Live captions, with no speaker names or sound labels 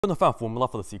We're going to find a formula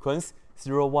for the sequence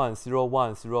 0, 1, 0,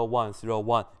 1, 0, 1, 0,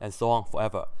 1, and so on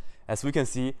forever. As we can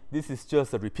see, this is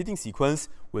just a repeating sequence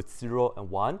with 0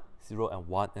 and 1, 0 and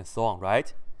 1, and so on,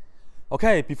 right?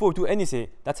 Okay, before we do anything,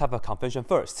 let's have a convention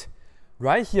first.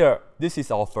 Right here, this is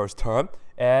our first term,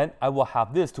 and I will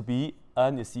have this to be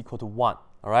n is equal to 1,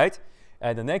 all right?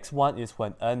 And the next one is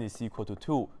when n is equal to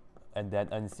 2, and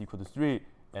then n is equal to 3,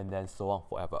 and then so on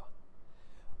forever.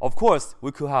 Of course,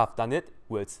 we could have done it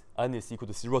with n is equal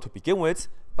to 0 to begin with,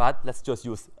 but let's just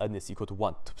use n is equal to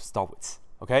 1 to start with,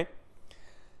 okay?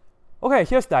 Okay,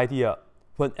 here's the idea.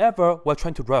 Whenever we're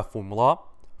trying to write a formula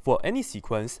for any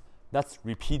sequence that's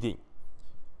repeating,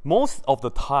 most of the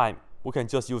time, we can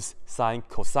just use sine,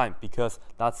 cosine, because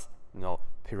that's,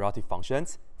 periodic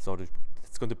functions, so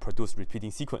it's going to produce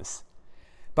repeating sequence.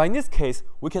 But in this case,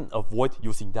 we can avoid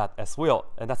using that as well,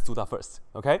 and let's do that first,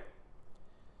 okay?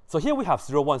 So here we have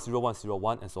 0, 1, 0, 1, 0,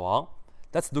 1, and so on.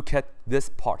 Let's look at this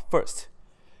part first.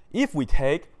 If we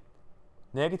take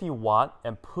 -1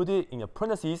 and put it in a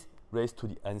parentheses raised to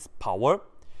the nth power,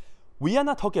 we are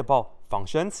not talking about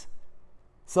functions,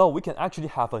 so we can actually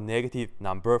have a negative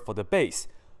number for the base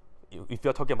if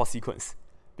you're talking about sequence,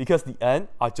 because the n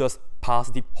are just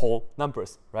positive whole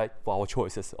numbers, right, for our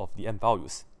choices of the n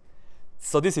values.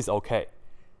 So this is okay.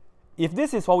 If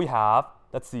this is what we have,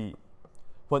 let's see.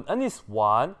 When n is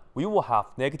 1, we will have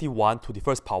 -1 to the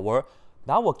first power.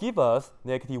 That will give us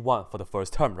 -1 for the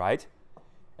first term, right?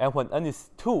 And when n is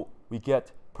 2, we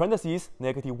get parentheses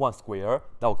 -1 squared.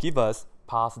 That will give us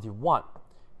 +1.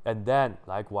 And then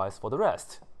likewise for the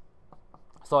rest.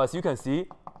 So as you can see,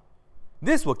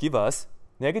 this will give us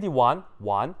 -1,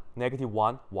 1,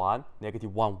 -1, 1,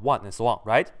 -1, 1, and so on,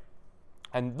 right?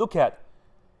 And look at,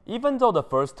 even though the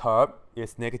first term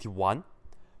is -1,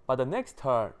 but the next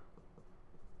term,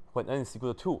 when n is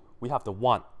equal to 2, we have the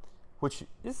 1, which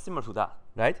is similar to that,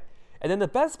 right? And then the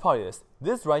best part is,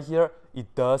 this right here,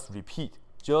 it does repeat,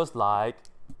 just like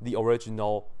the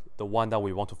original, the one that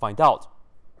we want to find out.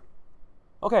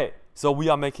 Okay, so we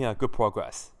are making a good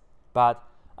progress. But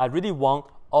I really want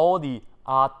all the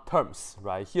odd terms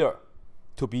right here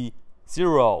to be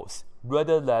zeros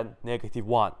rather than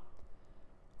 -1.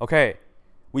 Okay,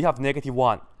 we have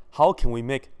 -1. How can we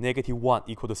make -1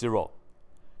 equal to 0?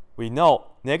 We know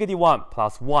 -1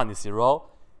 plus 1 is 0.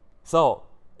 So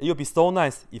it would be so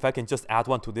nice if I can just add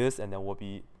 1 to this, and then we'll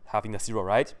be having a 0,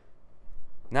 right?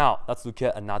 Now, let's look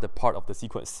at another part of the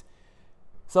sequence.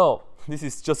 So this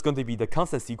is just going to be the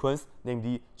constant sequence,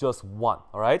 namely just 1,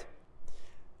 all right?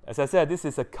 As I said, this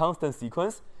is a constant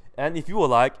sequence, and if you would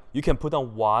like, you can put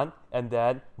on 1 and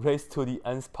then raise to the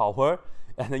nth power,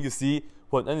 and then you see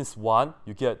when n is 1,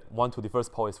 you get 1 to the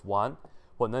first power is 1.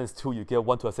 When n is 2, you get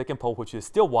 1 to the second power, which is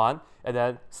still 1, and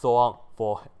then so on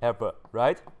forever,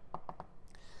 right?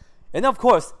 And of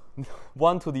course,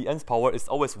 1 to the nth power is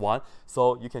always 1,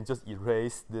 so you can just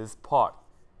erase this part.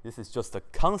 This is just a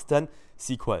constant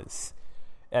sequence.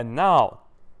 And now,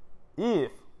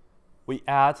 if we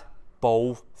add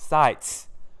both sides,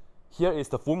 here is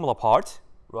the formula part,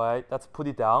 right? Let's put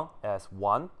it down as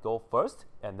 1, go first,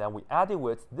 and then we add it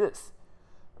with this,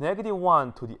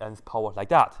 -1 to the nth power, like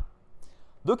that.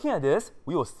 Looking at this,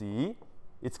 we will see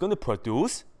it's going to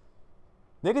produce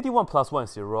 -1 plus 1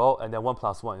 is 0, and then 1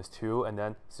 plus 1 is 2, and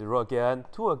then 0 again,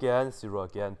 2 again, 0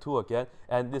 again, 2 again,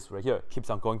 and this right here keeps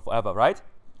on going forever, right?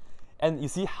 And you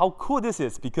see how cool this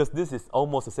is, because this is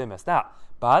almost the same as that.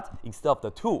 But instead of the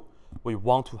 2, we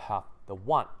want to have the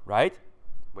 1, right?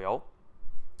 Well,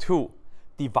 2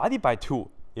 divided by 2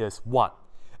 is 1.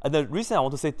 And the reason I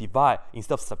want to say divide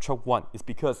instead of subtract 1 is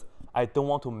because I don't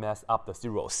want to mess up the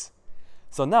zeros.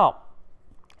 So now,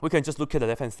 we can just look at the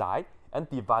left-hand side and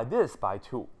divide this by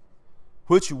 2,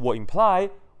 which will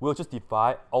imply we'll just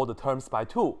divide all the terms by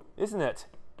 2, isn't it?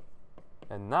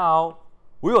 And now,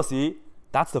 we will see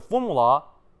that's the formula.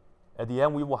 At the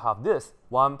end, we will have this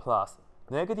 1 plus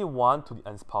 -1 to the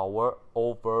nth power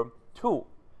over 2.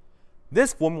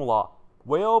 This formula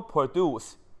will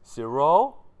produce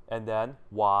 0, and then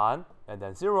 1, and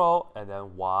then 0, and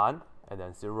then 1, and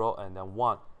then 0, and then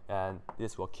 1. And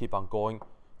this will keep on going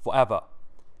forever.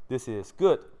 This is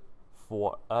good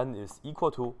for n is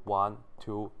equal to 1,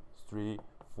 2, 3,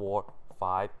 4,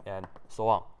 5, and so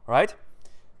on, right?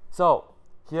 So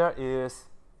here is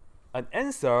an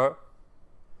answer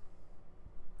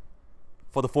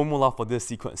for the formula for this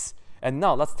sequence. And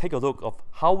now let's take a look of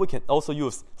how we can also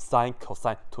use sine,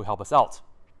 cosine to help us out.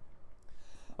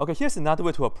 Okay, here's another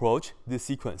way to approach this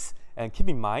sequence. And keep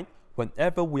in mind,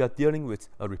 whenever we are dealing with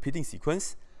a repeating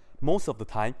sequence, most of the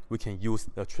time we can use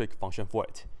the trig function for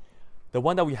it. The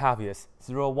one that we have is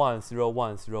 0, 1, 0,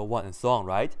 1, 0, 1, and so on,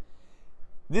 right?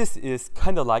 this is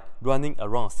kind of like running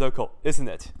around a circle, isn't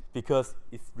it? Because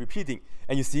it's repeating.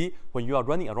 And you see, when you are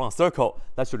running around a circle,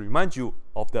 that should remind you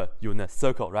of the unit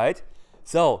circle, right?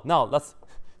 So now let's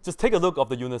just take a look of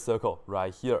the unit circle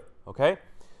right here, okay?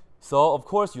 So of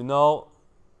course, you know,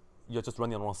 you're just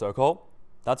running around a circle.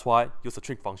 That's why use a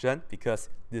trig function, because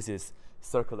this is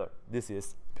circular, this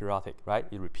is periodic, right?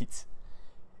 It repeats.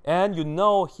 And you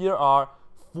know here are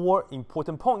 4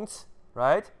 important points,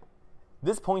 right?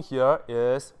 This point here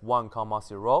is 1,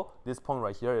 0. This point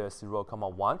right here is 0,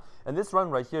 1. And this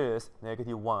one right here is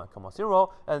 -1,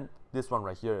 0. And this one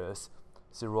right here is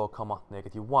 0,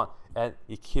 -1. And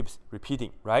it keeps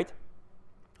repeating, right?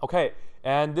 Okay,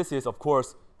 and this is, of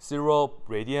course, 0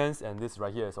 radians. And this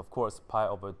right here is, of course, pi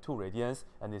over 2 radians.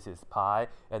 And this is pi.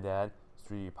 And then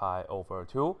 3 pi over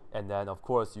 2. And then, of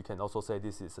course, you can also say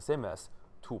this is the same as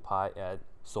 2 pi and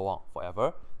so on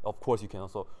forever. Of course, you can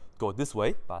also go this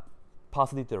way, but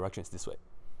positive direction is this way.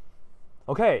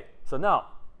 Okay, so now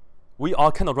we are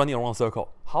kind of running around a circle.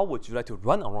 How would you like to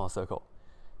run around a circle?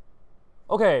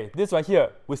 Okay, this right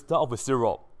here, we start off with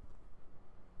 0.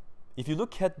 If you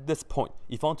look at this point,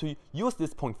 if you want to use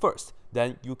this point first,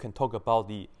 then you can talk about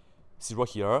the 0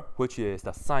 here, which is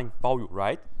the sine value,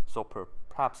 right? So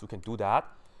perhaps we can do that.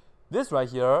 This right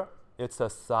here, it's a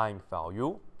sine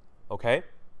value, okay?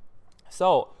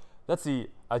 So let's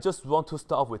see, I just want to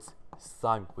start off with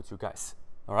sine with you guys,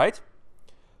 all right?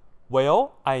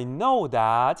 Well, I know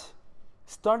that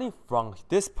starting from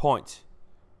this point,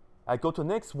 I go to the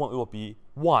next one, it will be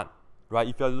 1, right?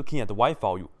 If you're looking at the y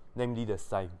value, namely the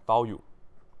sine value.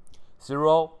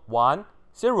 0, 1,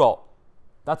 0.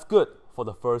 That's good for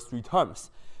the first 3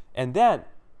 terms. And then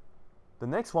the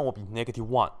next one will be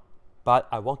 -1, but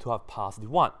I want to have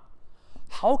 +1.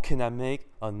 How can I make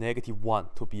a -1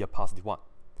 to be a +1?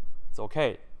 It's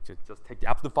okay. Just take the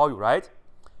absolute value, right?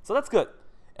 So that's good.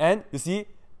 And you see,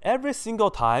 every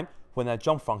single time when I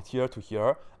jump from here to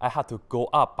here, I have to go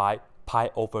up by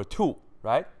pi over 2,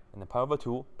 right? And then pi over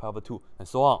 2, and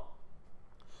so on.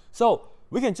 So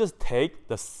we can just take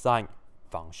the sine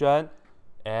function,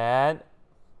 and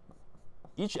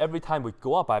every time we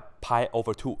go up by pi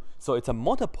over 2. So it's a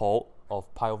multiple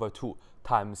of pi over 2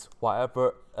 times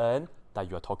whatever n that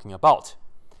you are talking about.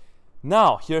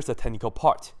 Now, here's the technical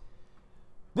part.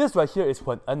 This right here is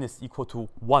when n is equal to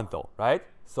 1 though, right?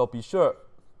 So be sure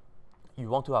you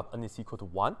want to have n is equal to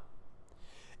 1.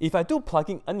 If I do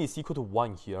plugging n is equal to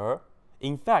 1 here,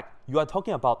 in fact, you are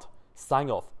talking about sine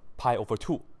of pi over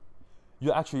 2.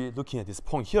 You're actually looking at this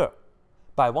point here.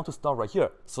 But I want to start right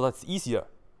here, so that's easier.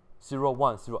 0,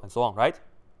 1, 0, and so on, right?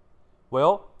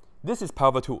 Well, this is pi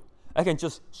over 2. I can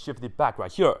just shift it back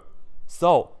right here.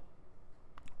 So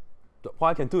what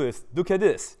I can do is look at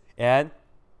this and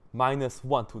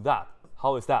 -1 to that.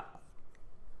 How is that?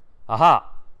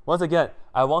 Aha! Once again,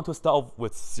 I want to start off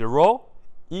with 0,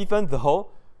 even though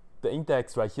the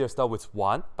index right here starts with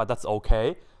 1, but that's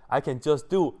okay. I can just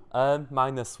do n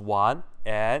minus 1,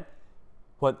 and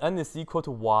when n is equal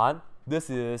to 1, this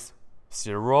is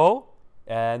 0,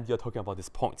 and you're talking about this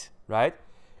point, right?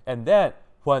 And then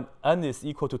when n is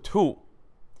equal to 2,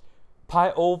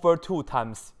 pi over 2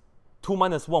 times 2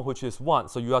 minus 1, which is 1,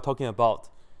 so you are talking about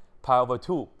pi over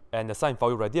 2, and the sine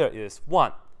value right there is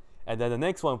 1. And then the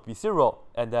next one will be 0,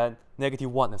 and then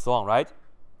 -1, and so on, right?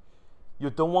 You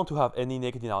don't want to have any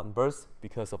negative numbers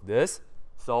because of this,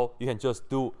 so you can just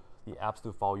do the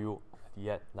absolute value at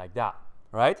the end like that,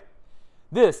 right?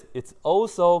 This is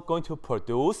also going to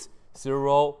produce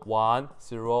 0, 1,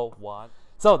 0, 1.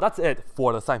 So that's it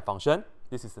for the sine function.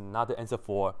 This is another answer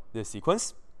for this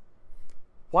sequence.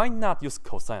 Why not use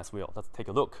cosine as well? Let's take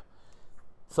a look.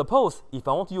 Suppose if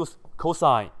I want to use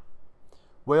cosine,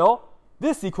 well,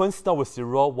 this sequence starts with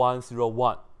 0, 1, 0,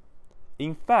 1.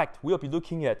 In fact, we'll be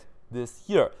looking at this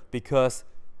here because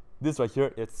this right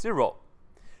here is 0.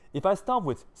 If I start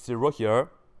with 0 here,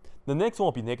 the next one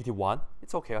will be -1.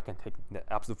 It's okay, I can take the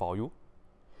absolute value.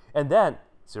 And then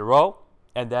 0,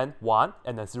 and then 1,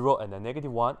 and then 0, and then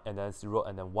 -1, and then 0,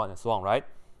 and then 1, and so on, right?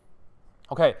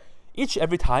 Okay,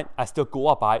 every time I still go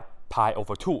up by pi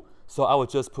over 2. So I will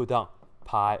just put down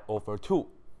pi over 2.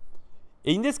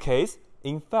 In this case,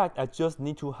 in fact, I just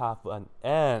need to have an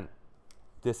n.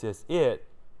 This is it.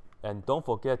 And don't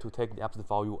forget to take the absolute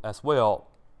value as well.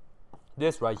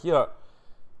 This right here,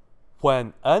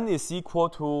 when n is equal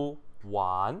to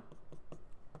 1,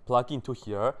 plug into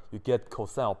here, you get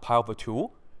cosine of pi over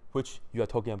 2, which you are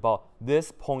talking about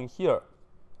this point here,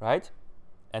 right?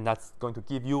 And that's going to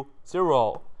give you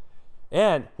 0.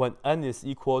 And when n is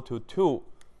equal to 2,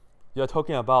 you're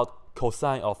talking about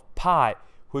cosine of pi,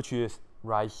 which is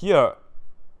right here.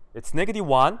 It's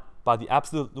 -1, but the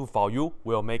absolute value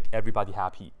will make everybody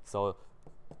happy. So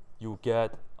you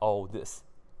get all this,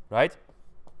 right?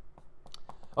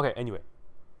 Okay, anyway,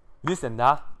 this and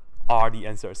that are the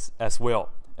answers as well.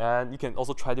 And you can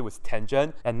also try it with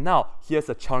tangent. And now, here's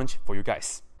a challenge for you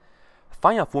guys.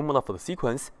 Find a formula for the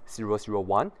sequence 0, 0,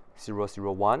 1, 0,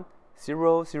 0, 1,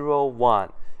 0, 0, 1.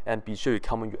 And be sure you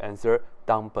comment your answer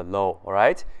down below,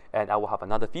 alright? And I will have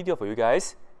another video for you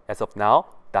guys. As of now,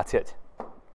 that's it.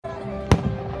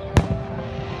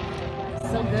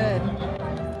 So good.